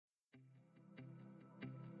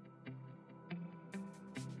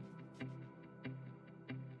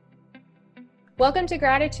Welcome to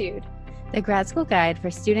Gratitude, the grad school guide for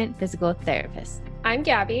student physical therapists. I'm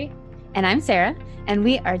Gabby. And I'm Sarah, and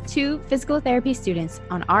we are two physical therapy students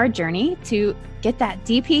on our journey to get that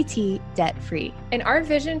DPT debt-free. And our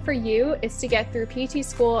vision for you is to get through PT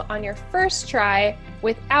school on your first try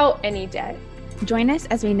without any debt. Join us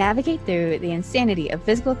as we navigate through the insanity of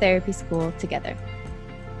physical therapy school together.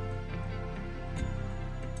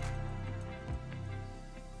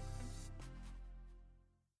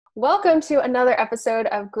 Welcome to another episode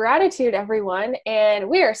of Gratitude, everyone. And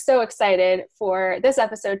we are so excited for this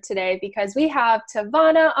episode today because we have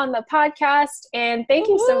Tavana on the podcast. And thank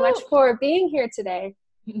you so much for being here today.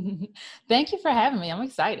 Thank you for having me. I'm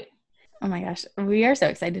excited. Oh my gosh, we are so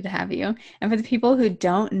excited to have you. And for the people who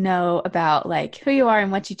don't know about who you are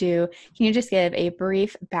and what you do, can you just give a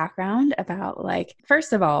brief background about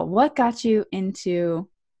first of all, what got you into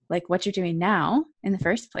what you're doing now in the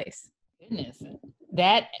first place? Goodness.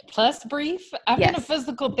 That plus brief, I've been a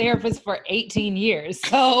physical therapist for 18 years.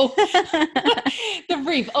 So the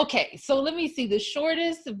brief. Okay. So let me see. The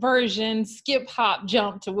shortest version, skip, hop,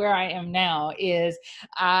 jump to where I am now is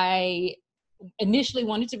I initially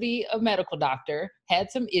wanted to be a medical doctor, had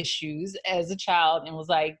some issues as a child and was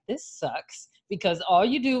like, this sucks. Because all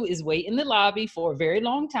you do is wait in the lobby for a very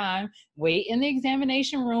long time, wait in the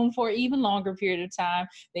examination room for an even longer period of time.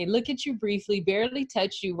 They look at you briefly, barely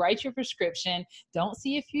touch you, write your prescription, don't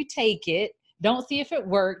see if you take it, don't see if it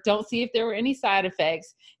worked, don't see if there were any side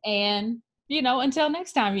effects, and, until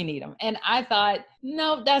next time you need them. And I thought,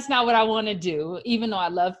 no, that's not what I want to do, even though I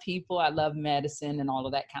love people, I love medicine and all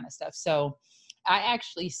of that kind of stuff. So I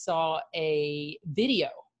actually saw a video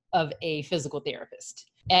of a physical therapist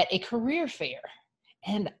at a career fair.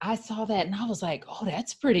 And I saw that and I was like, oh,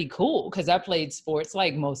 that's pretty cool. Because I played sports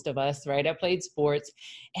like most of us, right? I played sports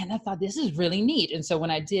and I thought this is really neat. And so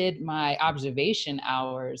when I did my observation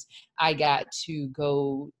hours, I got to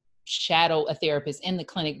go shadow a therapist in the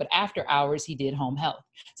clinic, but after hours, he did home health.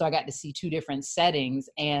 So I got to see two different settings.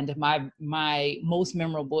 And my most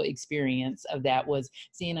memorable experience of that was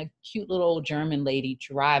seeing a cute little old German lady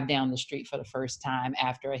drive down the street for the first time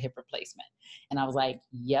after a hip replacement. And I was like,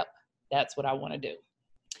 yep, that's what I want to do.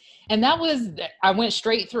 And I went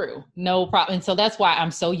straight through, no problem. And so that's why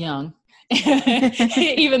I'm so young,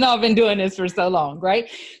 even though I've been doing this for so long, right?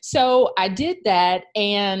 So I did that.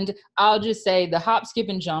 And I'll just say the hop, skip,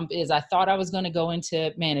 and jump is I thought I was going to go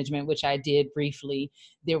into management, which I did briefly.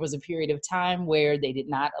 There was a period of time where they did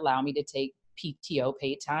not allow me to take PTO,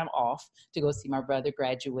 paid time off, to go see my brother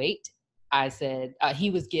graduate. I said he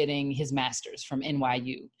was getting his master's from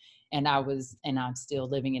NYU. And I'm still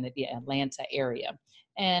living in the Atlanta area.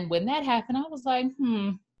 And when that happened, I was like,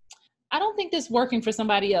 I don't think this working for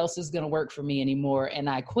somebody else is going to work for me anymore. And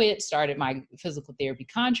I quit, started my physical therapy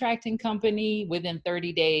contracting company within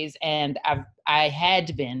 30 days. And I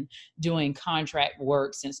had been doing contract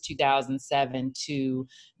work since 2007 to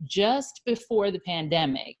just before the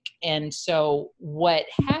pandemic. And so what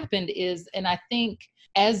happened is, and I think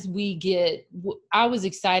I was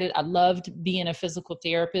excited. I loved being a physical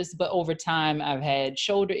therapist, but over time I've had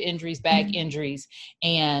shoulder injuries, back injuries,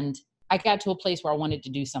 and I got to a place where I wanted to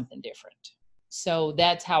do something different. So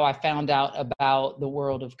that's how I found out about the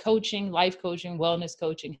world of coaching, life coaching, wellness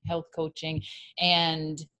coaching, health coaching.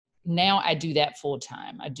 And now I do that full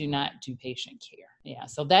time. I do not do patient care. Yeah.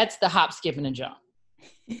 So that's the hop, skip, and a jump.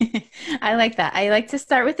 I like that. I like to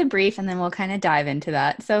start with a brief and then we'll kind of dive into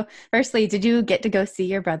that. So firstly, did you get to go see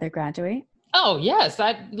your brother graduate? Oh, yes.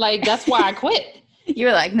 That's why I quit. You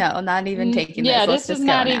were like, no, not even taking this. Yeah, this is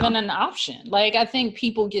not even an option. I think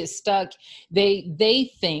people get stuck.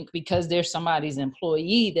 They think because they're somebody's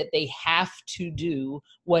employee that they have to do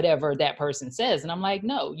whatever that person says. And I'm like,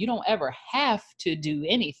 no, you don't ever have to do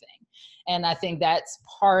anything. And I think that's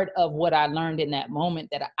part of what I learned in that moment,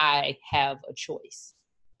 that I have a choice.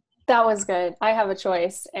 That was good. I have a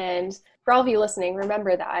choice. And for all of you listening,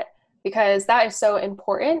 remember that, because that is so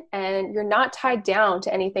important and you're not tied down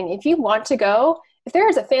to anything. If you want to go, if there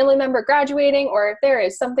is a family member graduating or if there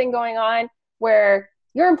is something going on where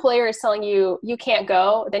your employer is telling you you can't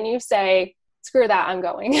go, then you say, screw that, I'm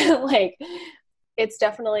going. It's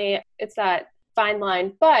that fine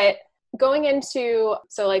line. But going into,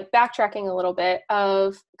 backtracking a little bit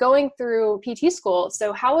of going through PT school.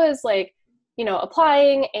 So how was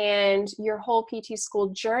applying and your whole PT school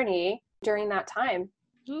journey during that time?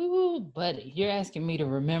 Ooh, buddy, you're asking me to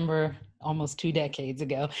remember almost 2 decades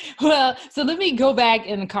ago. Well, so let me go back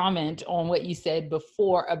and comment on what you said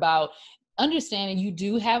before about understanding you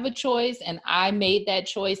do have a choice, and I made that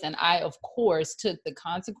choice, and I of course took the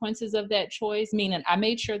consequences of that choice, meaning I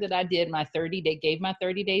made sure that I did my 30-day, gave my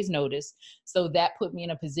 30 days notice. So that put me in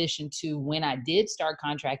a position to, when I did start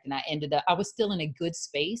contracting, I was still in a good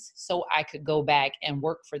space so I could go back and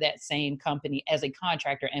work for that same company as a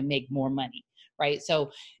contractor and make more money. Right.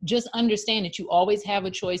 So just understand that you always have a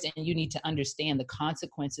choice, and you need to understand the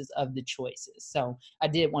consequences of the choices. So I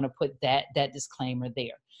did want to put that disclaimer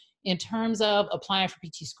there. In terms of applying for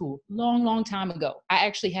PT school, long time ago, I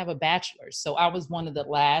actually have a bachelor's. So I was one of the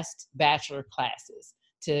last bachelor classes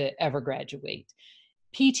to ever graduate.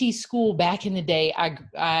 PT school back in the day,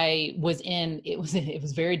 I was in, it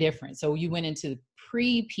was very different. So you went into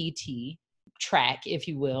pre-PT track, if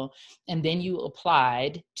you will, and then you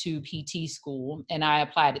applied to PT school, and I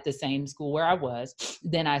applied at the same school where I was.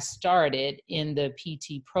 Then I started in the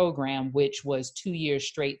PT program, which was 2 years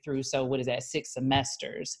straight through. So what is that, 6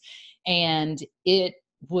 semesters? And it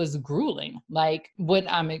was grueling, like what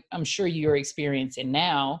I'm sure you're experiencing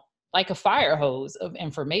now, like a fire hose of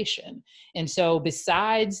information. And so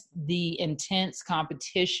besides the intense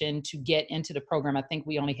competition to get into the program, I think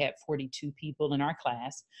we only had 42 people in our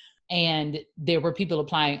class. And there were people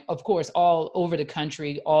applying, of course, all over the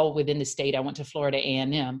country, all within the state. I went to Florida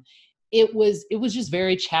A&M. It was just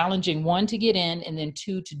very challenging, 1, to get in, and then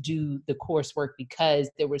 2, to do the coursework, because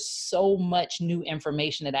there was so much new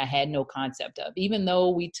information that I had no concept of. Even though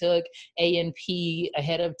we took A&P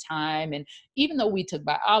ahead of time, and even though we took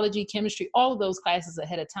biology, chemistry, all of those classes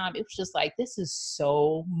ahead of time, it was just like, this is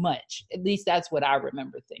so much. At least that's what I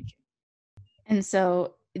remember thinking. And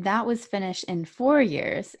so that was finished in 4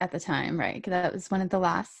 years at the time, right? Because that was one of the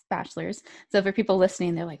last bachelors. So for people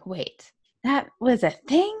listening, they're like, wait, that was a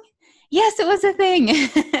thing? Yes, it was a thing.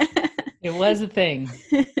 It was a thing.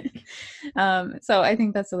 So I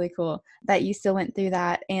think that's really cool that you still went through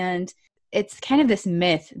that. And it's kind of this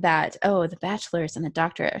myth that, oh, the bachelor's and the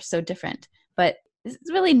doctorate are so different. But it's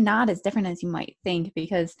really not as different as you might think,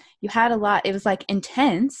 because you had a lot. It was like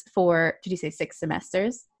intense for, did you say 6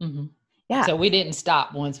 semesters? Mm-hmm. Yeah. So we didn't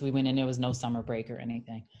stop once we went in. There was no summer break or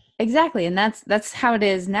anything. Exactly. And that's how it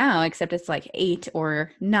is now, except it's like 8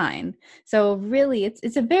 or 9. So really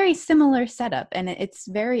it's a very similar setup, and it's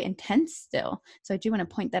very intense still. So I do want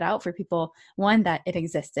to point that out for people. 1, that it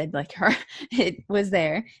existed, like it was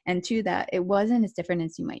there, and 2, that it wasn't as different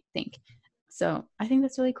as you might think. So I think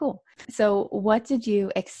that's really cool. So what did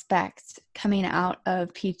you expect coming out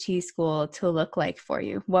of PT school to look like for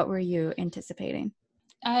you? What were you anticipating?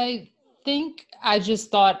 I think I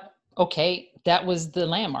just thought, okay, that was the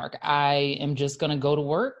landmark. I am just going to go to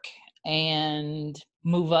work and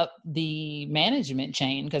move up the management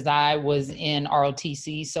chain, because I was in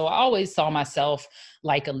ROTC. So I always saw myself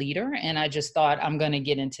like a leader, and I just thought, I'm going to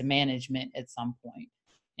get into management at some point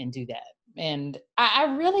and do that. And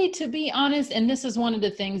I really, to be honest, and this is one of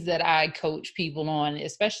the things that I coach people on,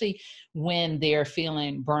 especially when they're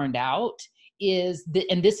feeling burned out,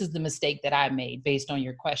 and this is the mistake that I made based on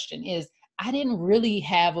your question, is I didn't really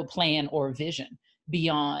have a plan or a vision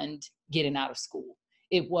beyond getting out of school.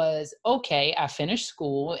 It was, okay, I finished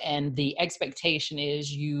school, and the expectation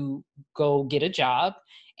is you go get a job.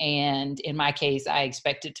 And in my case, I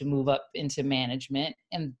expected to move up into management,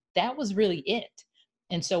 and that was really it.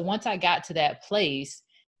 And so once I got to that place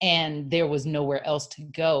and there was nowhere else to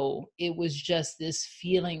go, it was just this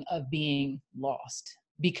feeling of being lost.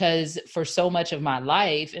 Because for so much of my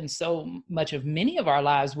life, and so much of many of our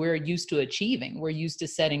lives, we're used to achieving. We're used to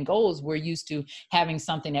setting goals. We're used to having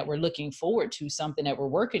something that we're looking forward to, something that we're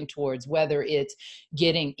working towards, whether it's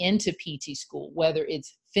getting into PT school, whether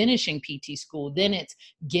it's finishing PT school, then it's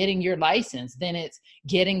getting your license, then it's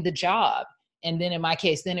getting the job. And then in my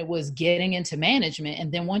case, then it was getting into management.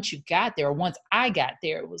 And then once you got there, or once I got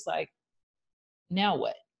there, it was like, now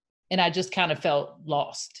what? And I just kind of felt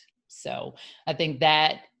lost. So I think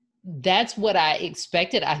that's what I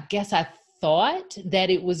expected. I guess I thought that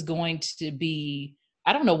it was going to be,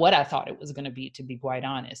 I don't know what I thought it was going to be quite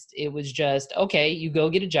honest. It was just, okay, you go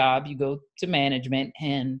get a job, you go to management,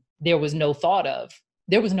 and there was no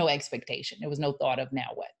expectation. There was no thought of now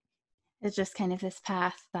what. It's just kind of this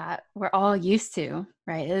path that we're all used to,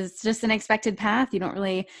 right? It's just an expected path. You don't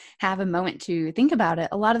really have a moment to think about it.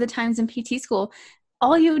 A lot of the times in PT school,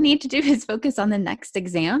 all you need to do is focus on the next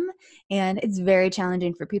exam. And it's very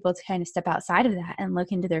challenging for people to kind of step outside of that and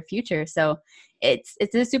look into their future. So it's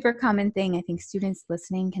a super common thing I think students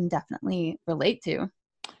listening can definitely relate to.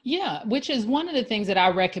 Yeah, which is one of the things that I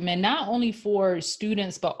recommend, not only for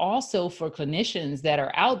students, but also for clinicians that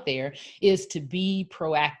are out there, is to be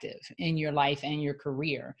proactive in your life and your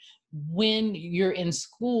career. when you're in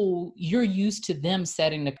school, you're used to them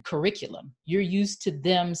setting the curriculum. You're used to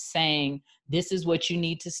them saying, this is what you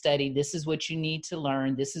need to study. This is what you need to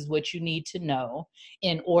learn. This is what you need to know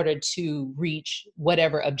in order to reach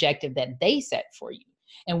whatever objective that they set for you.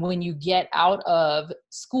 And when you get out of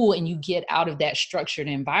school and you get out of that structured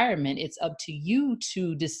environment, it's up to you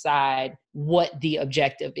to decide what the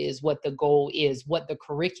objective is, what the goal is, what the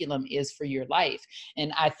curriculum is for your life.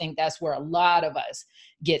 And I think that's where a lot of us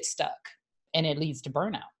get stuck, and it leads to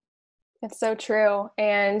burnout. It's so true.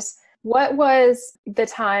 And what was the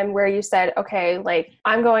time where you said, okay, like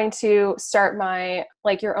I'm going to start my,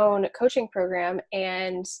 like your own coaching program,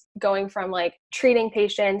 and going from like treating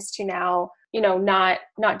patients to now, not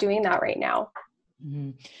doing that right now?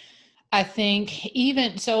 Mm-hmm. I think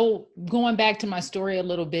even so, going back to my story a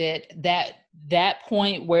little bit, that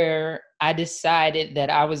point where I decided that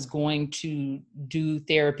I was going to do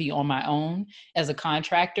therapy on my own as a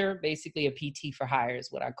contractor, basically a PT for hire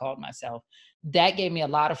is what I called myself. That gave me a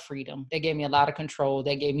lot of freedom. That gave me a lot of control.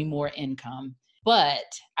 That gave me more income.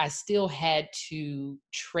 But I still had to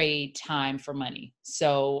trade time for money.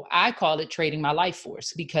 So I call it trading my life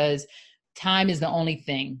force, because time is the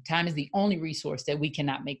only resource that we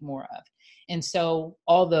cannot make more of. And so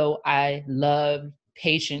although I love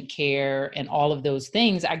patient care and all of those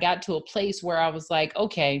things, I got to a place where I was like,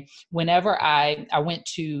 okay, whenever I went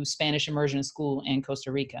to Spanish immersion school in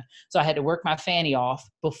Costa Rica. So I had to work my fanny off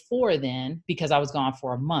before then because I was gone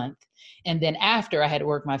for a month. And then after, I had to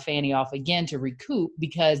work my fanny off again to recoup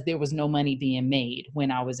because there was no money being made when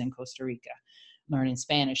I was in Costa Rica learning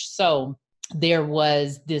Spanish. So there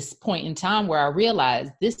was this point in time where I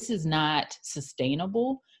realized this is not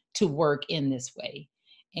sustainable to work in this way.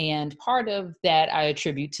 And part of that I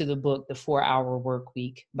attribute to the book, The 4-Hour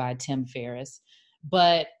Workweek by Tim Ferriss.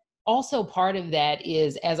 But also part of that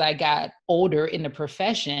is as I got older in the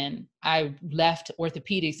profession, I left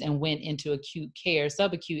orthopedics and went into acute care,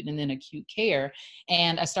 subacute, and then acute care.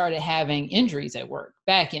 And I started having injuries at work,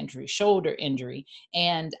 back injury, shoulder injury.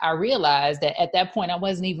 And I realized that at that point, I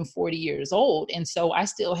wasn't even 40 years old. And so I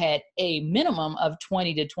still had a minimum of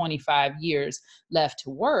 20 to 25 years left to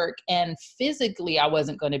work. And physically, I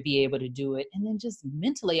wasn't going to be able to do it. And then just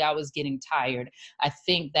mentally, I was getting tired. I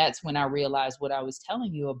think that's when I realized what I was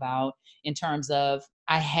telling you about in terms of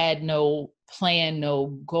I had no plan, no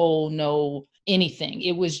goal, no anything.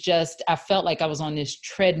 It was just, I felt like I was on this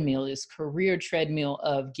treadmill, this career treadmill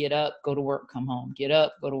of get up, go to work, come home, get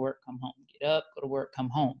up, go to work, come home, get up, go to work, come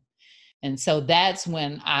home. And so that's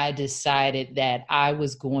when I decided that I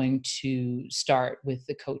was going to start with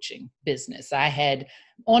the coaching business. I had,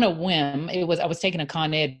 on a whim, I was taking a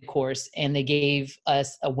Con Ed course and they gave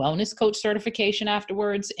us a wellness coach certification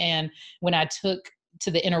afterwards. And when I took to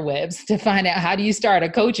the interwebs to find out how do you start a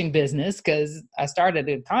coaching business, because I started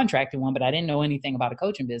a contracting one, but I didn't know anything about a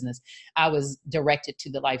coaching business, I was directed to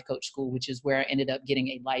the life coach school, which is where I ended up getting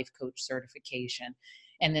a life coach certification.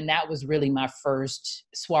 And then that was really my first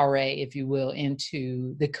soiree, if you will,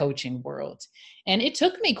 into the coaching world. And it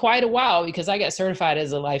took me quite a while because I got certified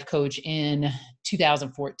as a life coach in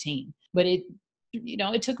 2014. But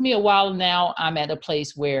it took me a while. Now I'm at a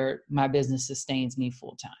place where my business sustains me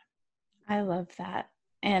full time. I love that.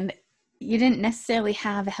 And you didn't necessarily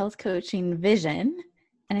have a health coaching vision,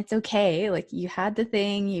 and it's okay. Like you had the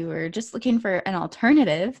thing, you were just looking for an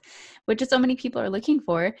alternative, which is so many people are looking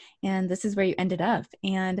for. And this is where you ended up.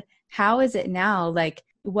 And how is it now? Like,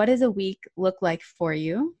 what does a week look like for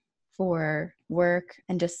you for work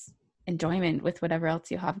and just enjoyment with whatever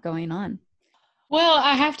else you have going on? Well,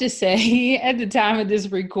 I have to say, at the time of this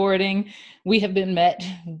recording, we have been met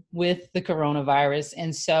with the coronavirus.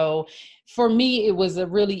 And so for me, it was a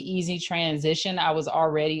really easy transition. I was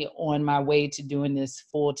already on my way to doing this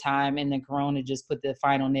full time, and then Corona just put the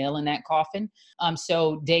final nail in that coffin.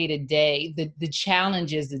 So day to day, the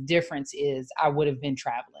challenge is, the difference is I would have been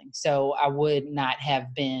traveling. So I would not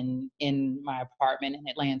have been in my apartment in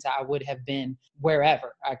Atlanta. I would have been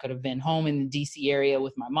wherever. I could have been home in the DC area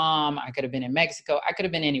with my mom. I could have been in Mexico. I could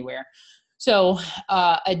have been anywhere. So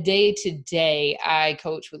a day to day, I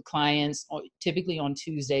coach with clients typically on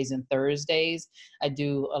Tuesdays and Thursdays. I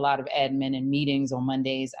do a lot of admin and meetings on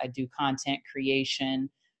Mondays. I do content creation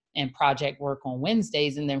and project work on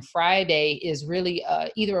Wednesdays. And then Friday is really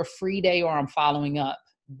either a free day or I'm following up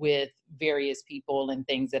with various people and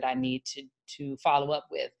things that I need to follow up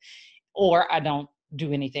with, or I don't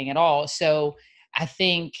do anything at all. So I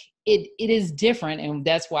think it is different. And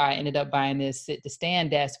that's why I ended up buying this sit to stand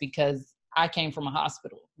desk, because I came from a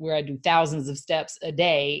hospital where I do thousands of steps a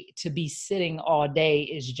day. To be sitting all day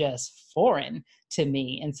is just foreign to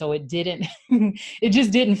me. And so it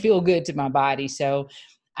just didn't feel good to my body. So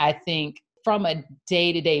I think from a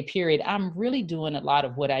day-to-day period, I'm really doing a lot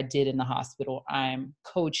of what I did in the hospital. I'm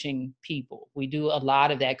coaching people. We do a lot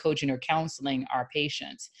of that coaching or counseling our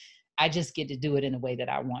patients. I just get to do it in a way that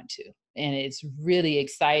I want to. And it's really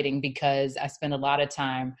exciting because I spend a lot of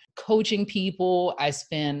time coaching people. I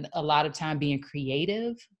spend a lot of time being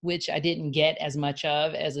creative, which I didn't get as much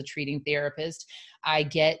of as a treating therapist. I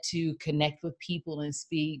get to connect with people and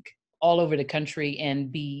speak all over the country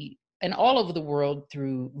and all over the world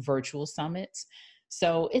through virtual summits.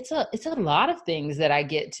 So it's a lot of things that I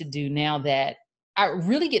get to do now that I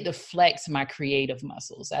really get to flex my creative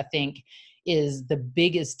muscles, I think is the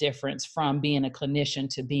biggest difference from being a clinician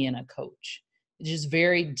to being a coach. It's just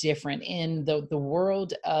very different. In the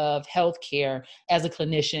world of healthcare, as a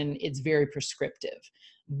clinician, it's very prescriptive.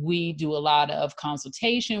 We do a lot of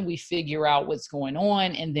consultation, we figure out what's going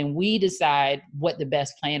on, and then we decide what the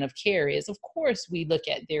best plan of care is. Of course, we look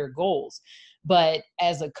at their goals, but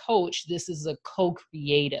as a coach, this is a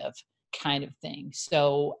co-creative kind of thing.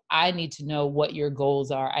 So I need to know what your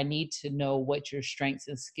goals are. I need to know what your strengths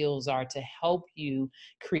and skills are to help you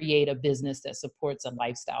create a business that supports a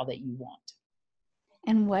lifestyle that you want.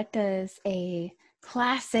 And what does a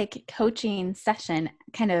classic coaching session,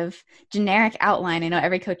 kind of generic outline? I know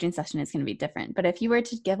every coaching session is going to be different, but if you were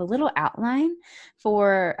to give a little outline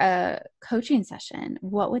for a coaching session,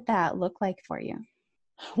 what would that look like for you?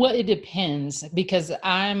 Well, it depends, because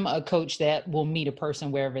I'm a coach that will meet a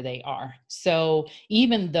person wherever they are. So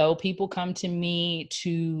even though people come to me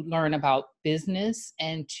to learn about business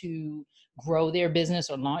and to grow their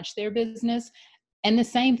business or launch their business, and the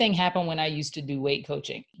same thing happened when I used to do weight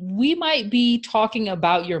coaching. We might be talking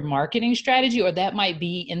about your marketing strategy, or that might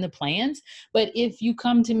be in the plans. But if you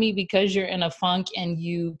come to me because you're in a funk and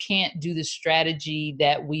you can't do the strategy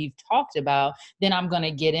that we've talked about, then I'm going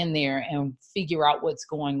to get in there and figure out what's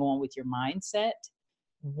going on with your mindset.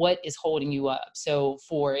 What is holding you up? So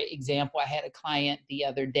for example, I had a client the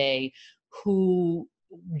other day who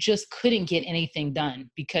just couldn't get anything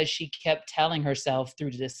done because she kept telling herself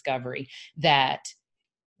through the discovery that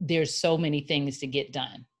there's so many things to get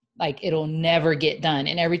done. Like, it'll never get done.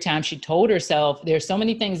 And every time she told herself there's so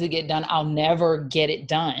many things to get done, I'll never get it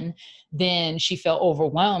done, then she felt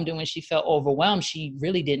overwhelmed. And when she felt overwhelmed, she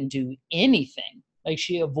really didn't do anything. Like,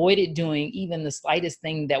 she avoided doing even the slightest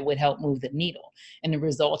thing that would help move the needle. And the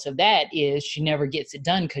result of that is she never gets it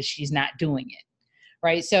done because she's not doing it.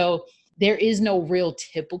 Right. So there is no real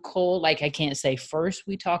typical, like, I can't say first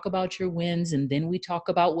we talk about your wins and then we talk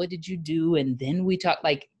about what did you do and then we talk,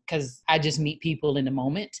 like, because I just meet people in the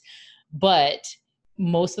moment. But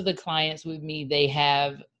most of the clients with me, they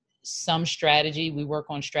have some strategy. We work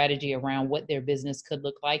on strategy around what their business could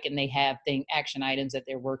look like, and they have action items that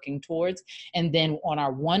they're working towards. And then on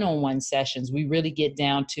our one-on-one sessions, we really get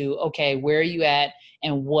down to, okay, where are you at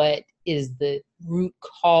and what is the root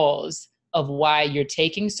cause of why you're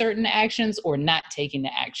taking certain actions or not taking the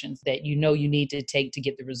actions that you know you need to take to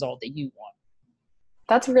get the result that you want.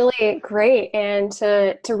 That's really great. And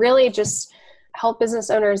to really just help business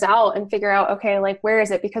owners out and figure out, okay, like, where is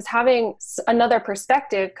it? Because having another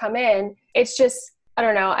perspective come in, it's just, I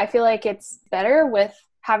don't know, I feel like it's better with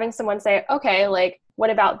having someone say, okay, like, what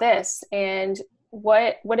about this? And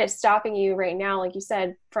what is stopping you right now, like you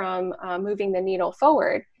said, from moving the needle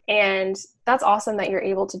forward? And that's awesome that you're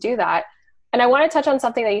able to do that. And I want to touch on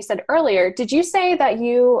something that you said earlier. Did you say that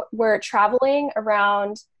you were traveling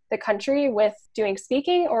around the country with doing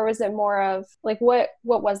speaking, or was it more of like, what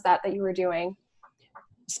was that you were doing?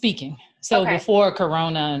 Speaking. So okay. Before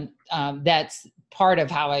Corona, that's part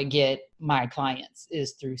of how I get my clients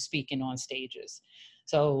is through speaking on stages.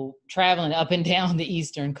 So traveling up and down the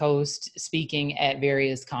Eastern Coast, speaking at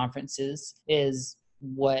various conferences is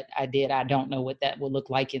what I did. I don't know what that will look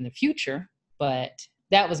like in the future, but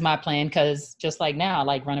that was my plan, because just like now, I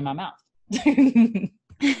like running my mouth.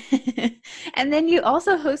 And then you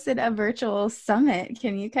also hosted a virtual summit.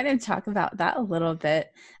 Can you kind of talk about that a little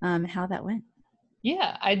bit, how that went?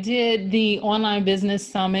 Yeah, I did the online business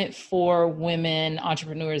summit for women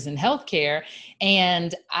entrepreneurs in healthcare.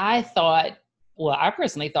 And I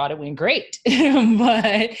personally thought it went great,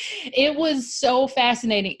 but it was so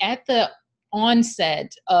fascinating. At the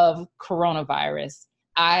onset of coronavirus,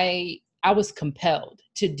 I was compelled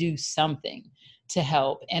to do something to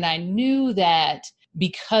help. And I knew that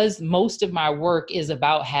because most of my work is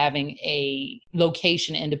about having a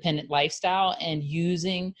location independent lifestyle and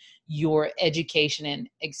using your education and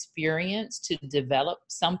experience to develop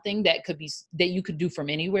something that you could do from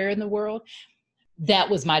anywhere in the world, that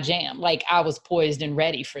was my jam. Like, I was poised and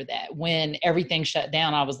ready for that. When everything shut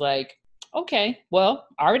down, I was like, okay, well,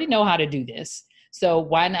 I already know how to do this. So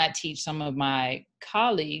why not teach some of my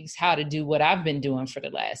colleagues how to do what I've been doing for the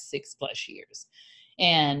last 6+ years?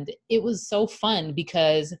 And it was so fun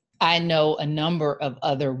because I know a number of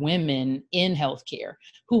other women in healthcare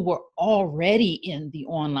who were already in the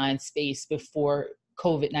online space before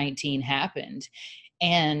COVID-19 happened.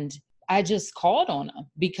 And I just called on them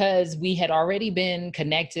because we had already been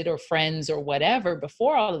connected or friends or whatever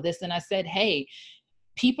before all of this. And I said, hey,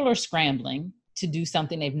 people are scrambling to do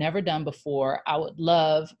something they've never done before. I would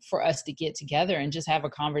love for us to get together and just have a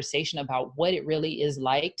conversation about what it really is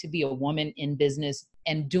like to be a woman in business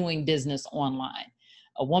and doing business online,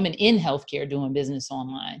 a woman in healthcare doing business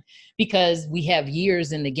online, because we have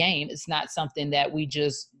years in the game. It's not something that we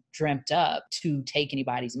just dreamt up to take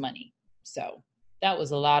anybody's money. So that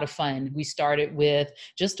was a lot of fun. We started with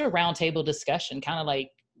just a roundtable discussion, kind of like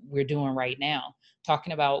we're doing right now,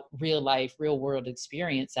 talking about real life, real world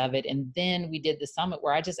experience of it. And then we did the summit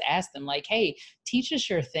where I just asked them like, hey, teach us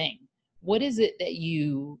your thing. What is it that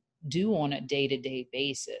you do on a day-to-day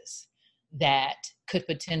basis that could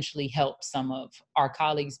potentially help some of our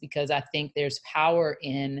colleagues? Because I think there's power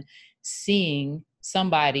in seeing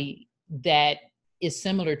somebody that is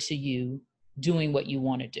similar to you doing what you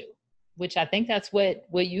want to do, which I think that's what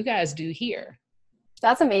you guys do here.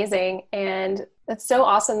 That's amazing. And it's so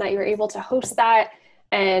awesome that you're able to host that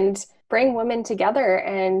and bring women together.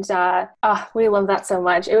 And we love that so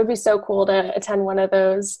much. It would be so cool to attend one of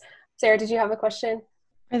those. Sarah, did you have a question?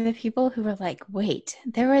 For the people who were like, wait,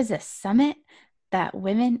 there was a summit that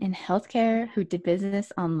women in healthcare who did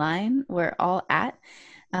business online were all at.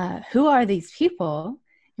 Who are these people?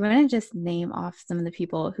 You want to just name off some of the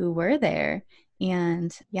people who were there?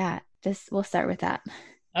 And we'll start with that.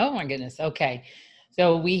 Oh my goodness. Okay.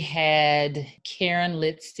 So we had Karen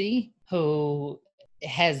Litzy, who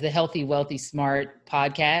has the Healthy, Wealthy, Smart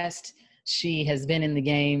podcast. She has been in the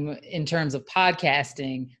game in terms of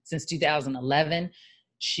podcasting since 2011.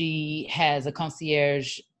 She has a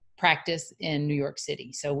concierge practice in New York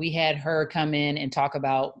City. So we had her come in and talk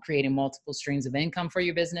about creating multiple streams of income for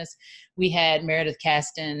your business. We had Meredith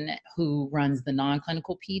Kasten, who runs the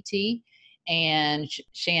non-clinical PT, and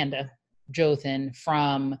Shanda Jothan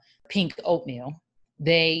from Pink Oatmeal.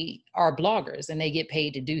 They are bloggers and they get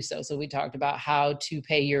paid to do so. So we talked about how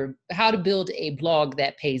to build a blog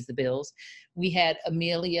that pays the bills. We had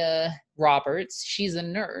Amelia Roberts. She's a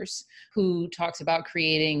nurse who talks about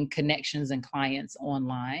creating connections and clients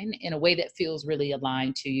online in a way that feels really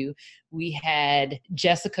aligned to you. We had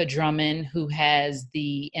Jessica Drummond, who has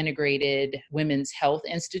the Integrated Women's Health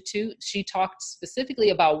Institute. She talked specifically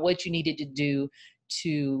about what you needed to do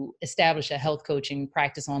to establish a health coaching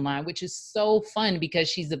practice online, which is so fun because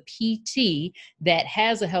she's a PT that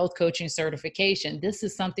has a health coaching certification. This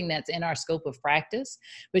is something that's in our scope of practice,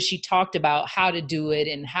 but she talked about how to do it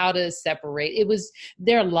and how to separate.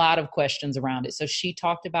 There are a lot of questions around it. So she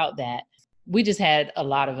talked about that. We just had a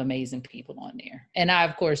lot of amazing people on there. And I,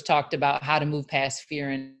 of course, talked about how to move past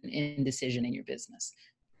fear and indecision in your business.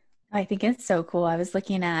 I think it's so cool. I was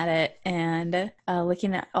looking at it and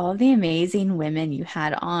looking at all the amazing women you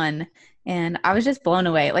had on, and I was just blown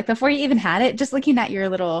away. Like before you even had it, just looking at your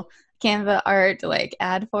little Canva art like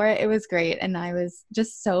ad for it, it was great. And I was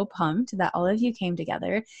just so pumped that all of you came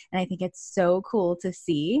together. And I think it's so cool to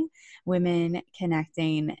see women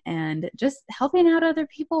connecting and just helping out other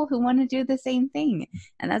people who want to do the same thing.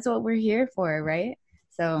 And that's what we're here for, right?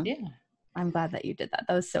 So yeah, I'm glad that you did that.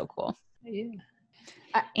 That was so cool. Yeah.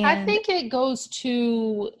 I think it goes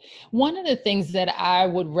to one of the things that I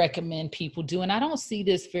would recommend people do, and I don't see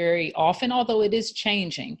this very often, although it is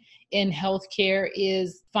changing in healthcare,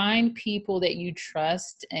 is find people that you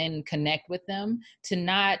trust and connect with them, to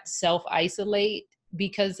not self-isolate,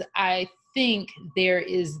 because I think there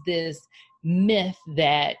is this myth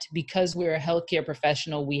that because we're a healthcare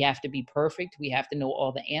professional, we have to be perfect. We have to know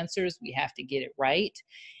all the answers. We have to get it right.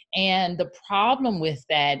 And the problem with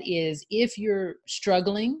that is if you're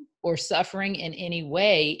struggling or suffering in any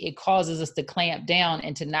way, it causes us to clamp down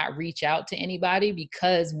and to not reach out to anybody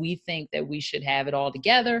because we think that we should have it all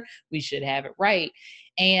together. We should have it right.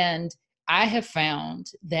 And I have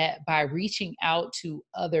found that by reaching out to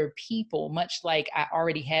other people, much like I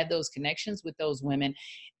already had those connections with those women,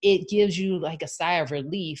 it gives you like a sigh of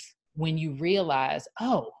relief when you realize,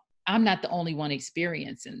 oh, I'm not the only one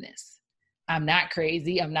experiencing this. I'm not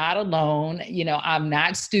crazy. I'm not alone. I'm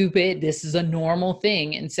not stupid. This is a normal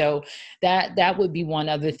thing. And so that would be one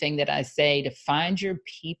other thing that I say, to find your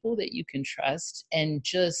people that you can trust and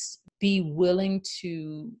just be willing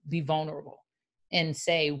to be vulnerable and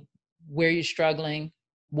say where you're struggling,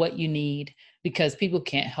 what you need, because people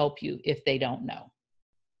can't help you if they don't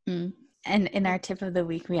know. And in our tip of the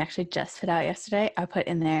week, we actually just put out yesterday, I put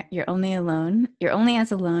in there, you're only alone. You're only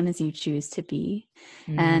as alone as you choose to be.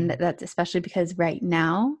 And that's especially because right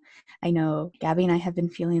now, I know Gabby and I have been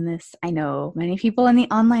feeling this. I know many people in the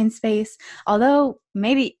online space, although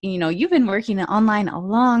maybe, you've been working online a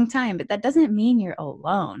long time, but that doesn't mean you're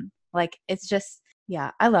alone. Like, it's just,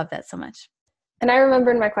 yeah, I love that so much. And I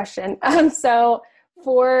remembered my question. So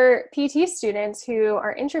for PT students who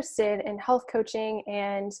are interested in health coaching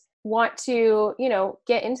and want to,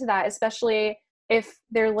 get into that, especially if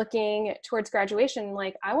they're looking towards graduation,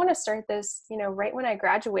 like, I want to start this, right when I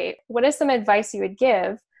graduate. What is some advice you would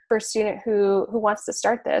give for a student who wants to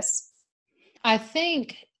start this? I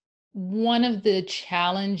think one of the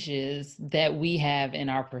challenges that we have in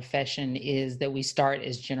our profession is that we start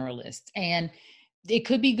as generalists, and it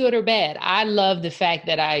could be good or bad. I love the fact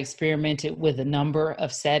that I experimented with a number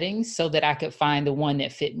of settings so that I could find the one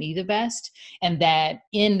that fit me the best. And that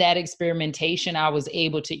in that experimentation, I was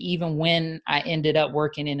able to, even when I ended up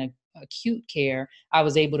working in acute care, I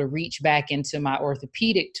was able to reach back into my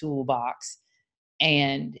orthopedic toolbox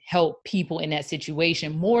and help people in that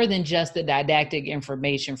situation more than just the didactic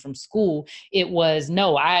information from school. It was,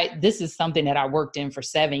 this is something that I worked in for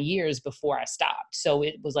 7 years before I stopped. So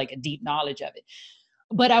it was like a deep knowledge of it.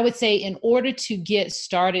 But I would say in order to get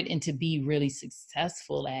started and to be really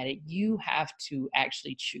successful at it, you have to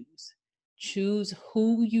actually choose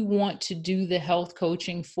who you want to do the health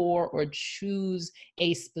coaching for, or choose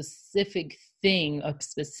a specific thing, a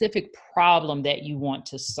specific problem that you want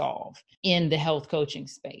to solve in the health coaching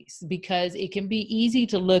space. Because it can be easy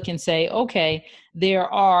to look and say, okay, there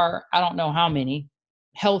are, I don't know how many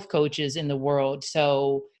health coaches in the world,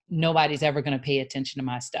 so nobody's ever going to pay attention to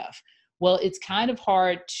my stuff. Well, it's kind of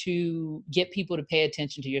hard to get people to pay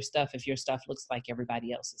attention to your stuff if your stuff looks like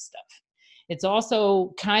everybody else's stuff. It's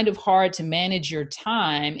also kind of hard to manage your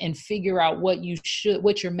time and figure out what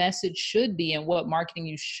your message should be and what marketing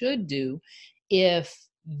you should do if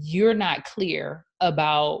you're not clear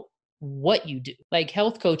about what you do. Like,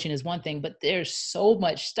 health coaching is one thing, but there's so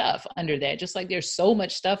much stuff under that, just like there's so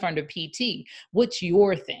much stuff under PT. What's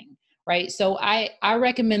your thing? Right? So I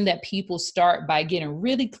recommend that people start by getting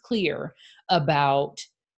really clear about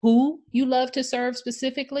who you love to serve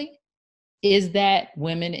specifically. Is that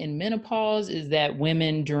women in menopause? Is that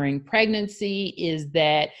women during pregnancy? Is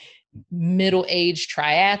that middle-aged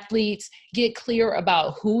triathletes? Get clear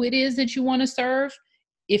about who it is that you want to serve.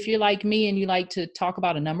 If you're like me and you like to talk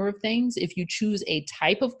about a number of things, if you choose a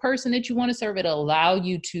type of person that you want to serve, it'll allow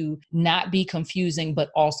you to not be confusing, but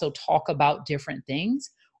also talk about different things.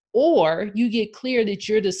 Or you get clear that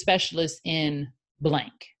you're the specialist in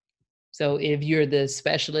blank. So if you're the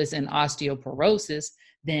specialist in osteoporosis,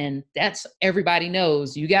 then that's, everybody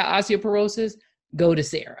knows you got osteoporosis, go to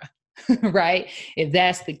Sarah, right? If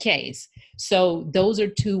that's the case. So those are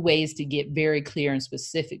two ways to get very clear and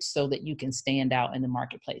specific so that you can stand out in the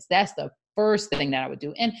marketplace. That's the first thing that I would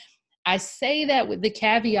do. And I say that with the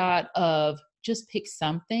caveat of just pick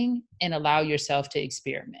something and allow yourself to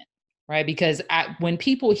experiment. Right? Because when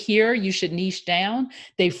people hear you should niche down,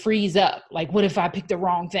 they freeze up. Like, what if I pick the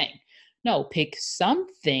wrong thing? No, pick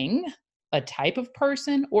something, a type of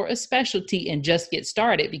person or a specialty, and just get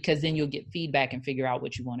started, because then you'll get feedback and figure out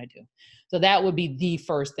what you want to do. So that would be the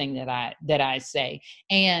first thing that I say.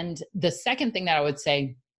 And the second thing that I would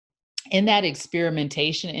say, in that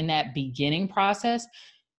experimentation, in that beginning process,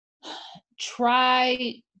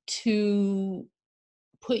 try to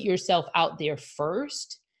put yourself out there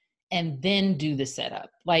first and then do the setup.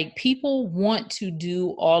 Like, people want to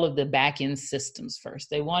do all of the back-end systems first.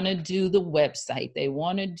 They want to do the website. They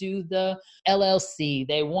want to do the LLC.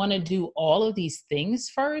 They want to do all of these things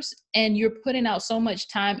first. And you're putting out so much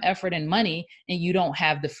time, effort, and money, and you don't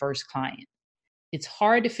have the first client. It's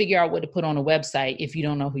hard to figure out what to put on a website if you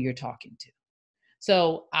don't know who you're talking to.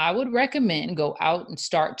 So I would recommend go out and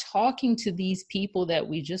start talking to these people that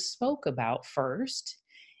we just spoke about first.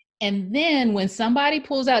 And then when somebody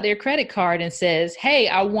pulls out their credit card and says, hey,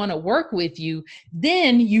 I want to work with you,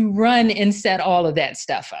 then you run and set all of that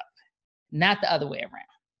stuff up, not the other way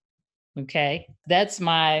around. Okay. That's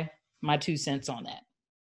my 2 cents on that.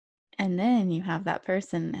 And then you have that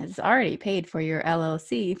person has already paid for your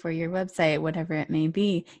LLC, for your website, whatever it may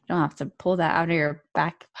be. You don't have to pull that out of your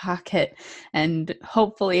back pocket and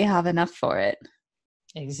hopefully have enough for it.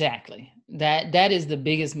 Exactly. That is the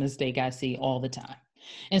biggest mistake I see all the time.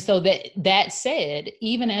 And so that said,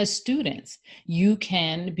 even as students, you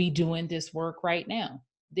can be doing this work right now.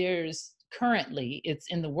 There's currently, it's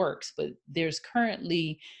in the works, but there's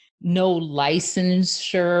currently no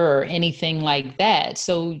licensure or anything like that.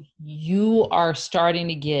 So you are starting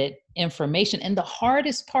to get information. And the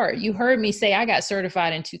hardest part, you heard me say I got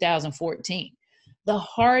certified in 2014. The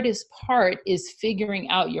hardest part is figuring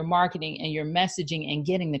out your marketing and your messaging and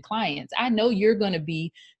getting the clients. I know you're going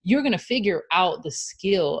to figure out the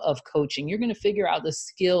skill of coaching. You're going to figure out the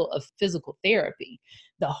skill of physical therapy.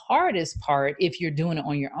 The hardest part, if you're doing it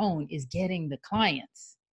on your own, is getting the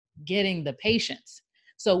clients, getting the patients.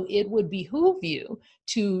 So it would behoove you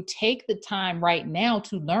to take the time right now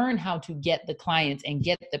to learn how to get the clients and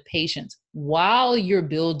get the patients while you're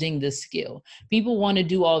building the skill. People want to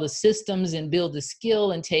do all the systems and build the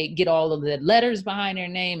skill and get all of the letters behind their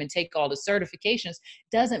name and take all the certifications.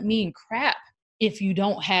 Doesn't mean crap if you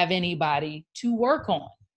don't have anybody to work on.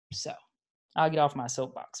 So I'll get off my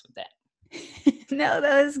soapbox with that. No,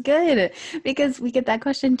 that was good, because we get that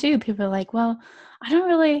question too. People are like, well, I don't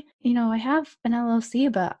really, I have an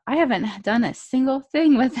LLC, but I haven't done a single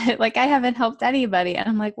thing with it. Like, I haven't helped anybody. And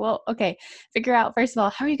I'm like, well, okay, figure out, first of all,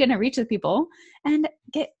 how are you going to reach the people and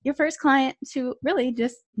get your first client to really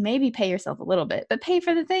just maybe pay yourself a little bit, but pay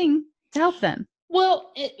for the thing to help them.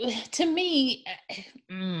 Well, to me,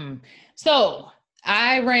 so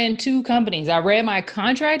I ran 2 companies. I ran my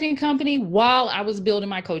contracting company while I was building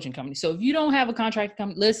my coaching company. So if you don't have a contracting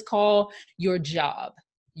company, let's call your job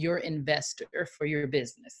your investor for your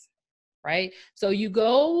business, right? So you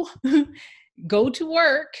go to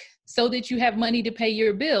work so that you have money to pay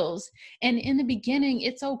your bills. And in the beginning,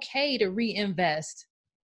 it's okay to reinvest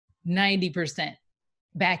 90%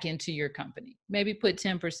 back into your company. Maybe put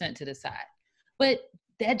 10% to the side. But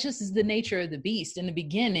that just is the nature of the beast. In the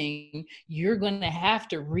beginning, you're going to have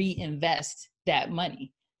to reinvest that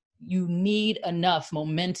money. You need enough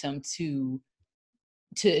momentum to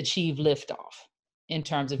achieve liftoff in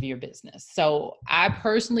terms of your business. So I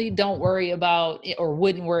personally don't worry about it, or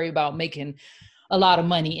wouldn't worry about making a lot of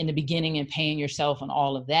money in the beginning and paying yourself and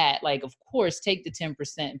all of that. Like, of course, take the 10%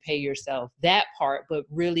 and pay yourself that part, but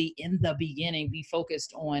really in the beginning, be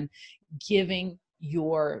focused on giving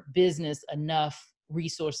your business enough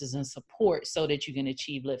resources and support so that you can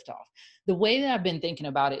achieve liftoff. The way that I've been thinking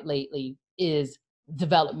about it lately is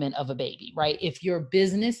development of a baby, right? If your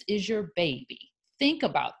business is your baby, think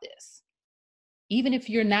about this. Even if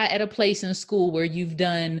you're not at a place in school where you've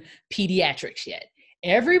done pediatrics yet,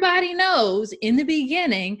 everybody knows in the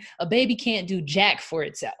beginning, a baby can't do jack for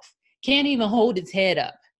itself, can't even hold its head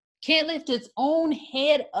up, can't lift its own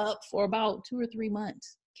head up for about 2 or 3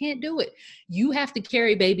 months. Can't do it. You have to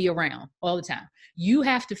carry baby around all the time. You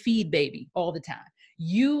have to feed baby all the time.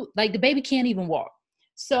 The baby can't even walk.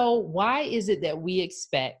 So why is it that we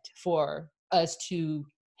expect for us to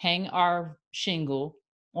hang our shingle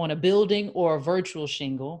on a building or a virtual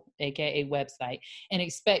shingle, aka website, and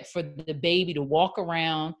expect for the baby to walk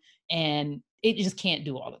around, and it just can't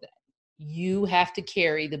do all of that? You have to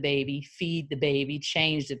carry the baby, feed the baby,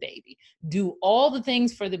 change the baby, do all the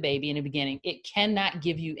things for the baby in the beginning. It cannot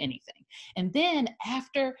give you anything. And then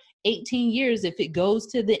after 18 years, if it goes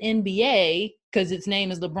to the NBA, because its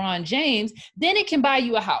name is LeBron James, then it can buy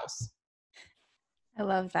you a house. I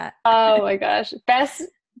love that. Oh my gosh.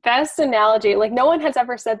 Best analogy. Like, no one has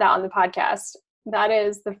ever said that on the podcast. That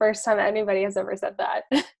is the first time anybody has ever said that.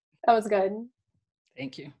 That was good.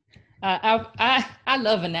 Thank you. I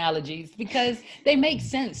love analogies because they make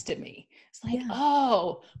sense to me. It's like,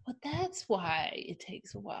 oh, well, that's why it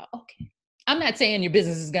takes a while. Okay. I'm not saying your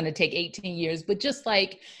business is going to take 18 years, but just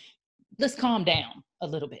like, let's calm down a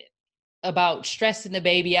little bit about stressing the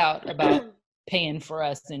baby out, about paying for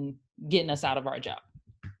us and getting us out of our job.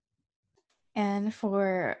 And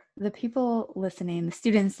for the people listening, the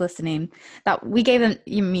students listening, that we gave them,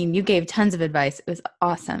 you gave tons of advice. It was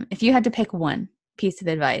awesome. If you had to pick one piece of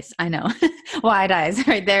advice, I know, wide eyes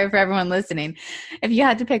right there for everyone listening. If you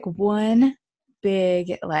had to pick one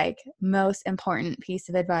big, most important piece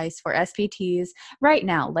of advice for SPTs right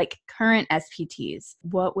now, like current SPTs,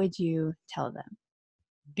 what would you tell them?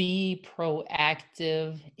 Be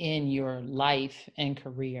proactive in your life and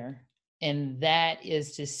career. And that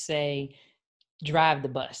is to say, drive the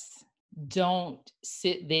bus. Don't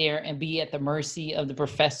sit there and be at the mercy of the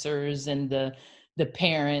professors and the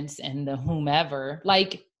parents and the whomever.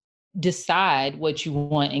 Decide what you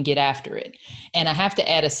want and get after it. And I have to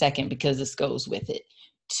add a second, because this goes with it,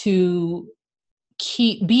 to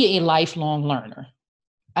be a lifelong learner.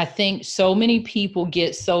 I think so many people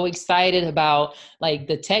get so excited about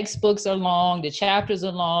the textbooks are long, the chapters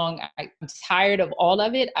are long. I'm tired of all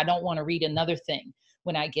of it. I don't want to read another thing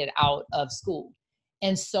when I get out of school.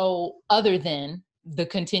 And so other than the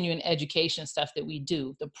continuing education stuff that we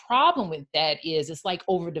do. The problem with that is it's like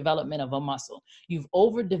overdevelopment of a muscle. You've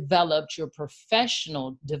overdeveloped your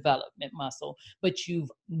professional development muscle, but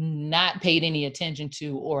you've not paid any attention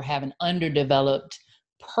to or have an underdeveloped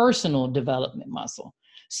personal development muscle.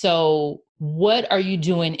 So what are you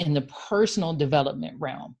doing in the personal development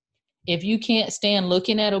realm? If you can't stand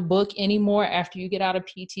looking at a book anymore after you get out of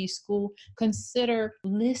PT school, consider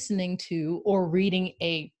listening to or reading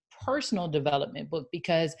a personal development book,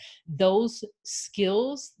 because those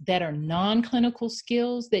skills that are non-clinical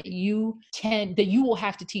skills that you will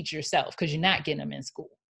have to teach yourself because you're not getting them in school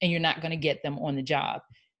and you're not going to get them on the job.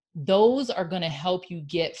 Those are going to help you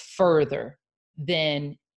get further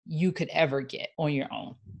than you could ever get on your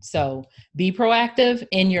own. So be proactive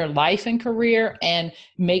in your life and career, and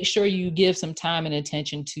make sure you give some time and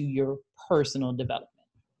attention to your personal development.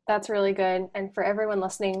 That's really good. And for everyone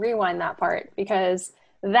listening, rewind that part, because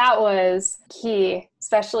that was key,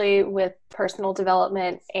 especially with personal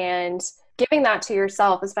development and giving that to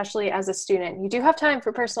yourself, especially as a student. You do have time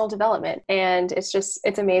for personal development, and it's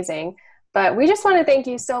amazing. But we just want to thank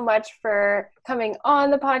you so much for coming on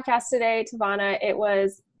the podcast today, Tavana. It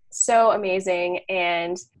was so amazing,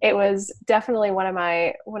 and it was definitely one of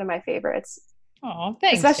my favorites. Oh,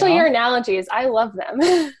 thanks. Especially your analogies. I love them.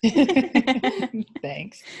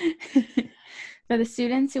 Thanks. For the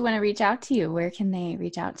students who want to reach out to you, where can they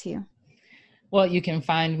reach out to you? Well, you can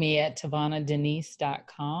find me at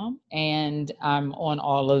TavanaDenise.com, and I'm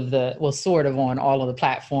on sort of on all of the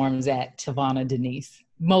platforms at Tavana Denise,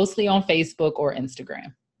 mostly on Facebook or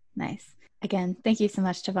Instagram. Nice. Again, thank you so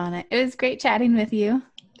much, Tavana. It was great chatting with you.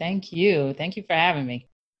 Thank you. Thank you for having me.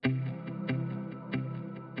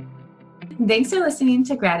 Thanks for listening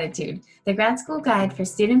to Gratitude, the grad school guide for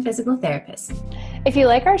student physical therapists. If you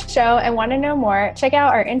like our show and want to know more, check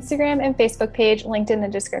out our Instagram and Facebook page linked in the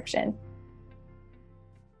description.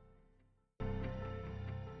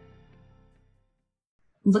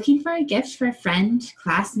 Looking for a gift for a friend,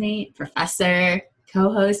 classmate, professor,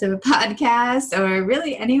 co-host of a podcast, or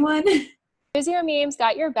really anyone? PhysioMemes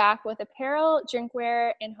got your back with apparel,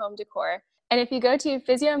 drinkware, and home decor. And if you go to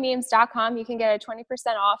physiomemes.com, you can get a 20%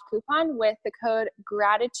 off coupon with the code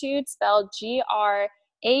GRATITUDE, spelled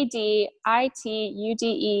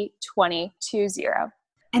GRADITUDE2020.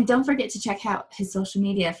 And don't forget to check out his social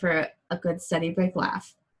media for a good study break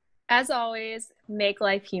laugh. As always, make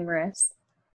life humorous.